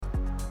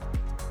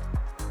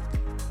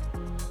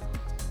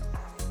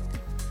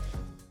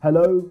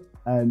Hello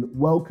and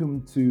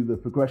welcome to the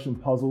Progression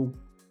Puzzle,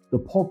 the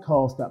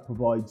podcast that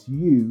provides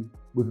you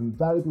with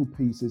invaluable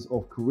pieces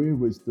of career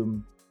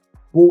wisdom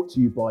brought to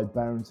you by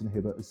Barrington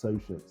Hibbert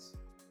Associates.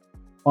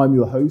 I'm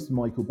your host,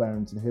 Michael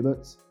Barrington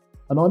Hibbert,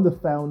 and I'm the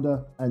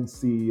founder and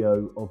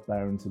CEO of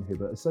Barrington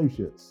Hibbert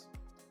Associates.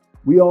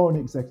 We are an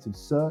executive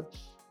search,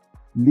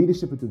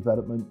 leadership and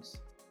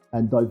development,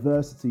 and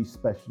diversity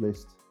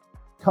specialist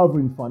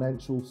covering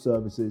financial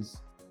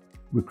services,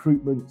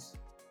 recruitment,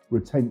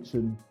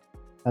 retention,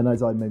 and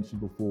as I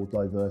mentioned before,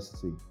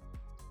 diversity.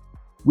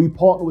 We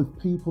partner with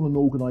people and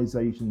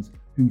organisations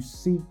who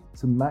seek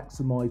to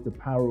maximise the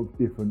power of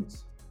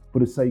difference for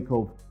the sake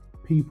of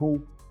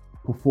people,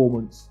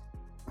 performance,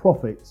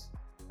 profits,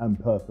 and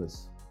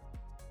purpose.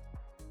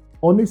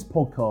 On this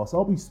podcast,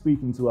 I'll be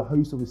speaking to a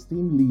host of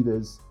esteemed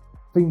leaders,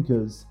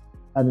 thinkers,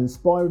 and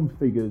inspiring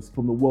figures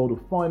from the world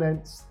of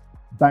finance,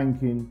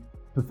 banking,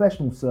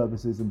 professional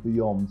services, and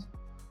beyond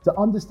to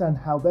understand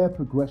how their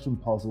progression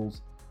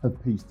puzzles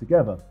have pieced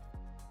together.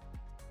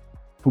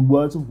 From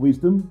words of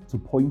wisdom to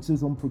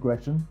pointers on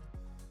progression,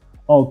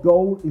 our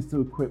goal is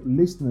to equip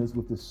listeners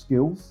with the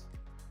skills,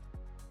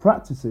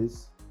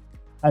 practices,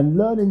 and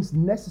learnings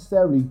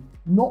necessary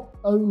not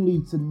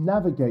only to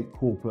navigate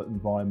corporate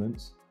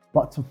environments,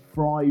 but to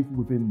thrive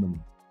within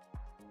them.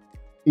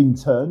 In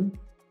turn,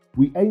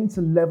 we aim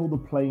to level the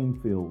playing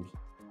field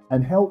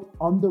and help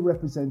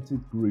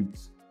underrepresented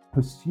groups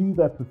pursue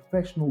their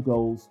professional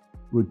goals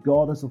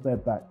regardless of their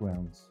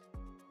backgrounds.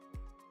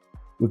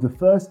 With the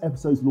first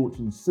episodes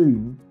launching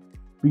soon,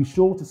 be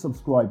sure to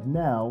subscribe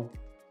now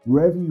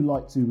wherever you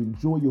like to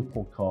enjoy your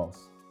podcast.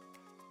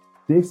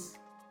 This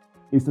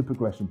is the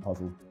Progression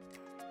Puzzle.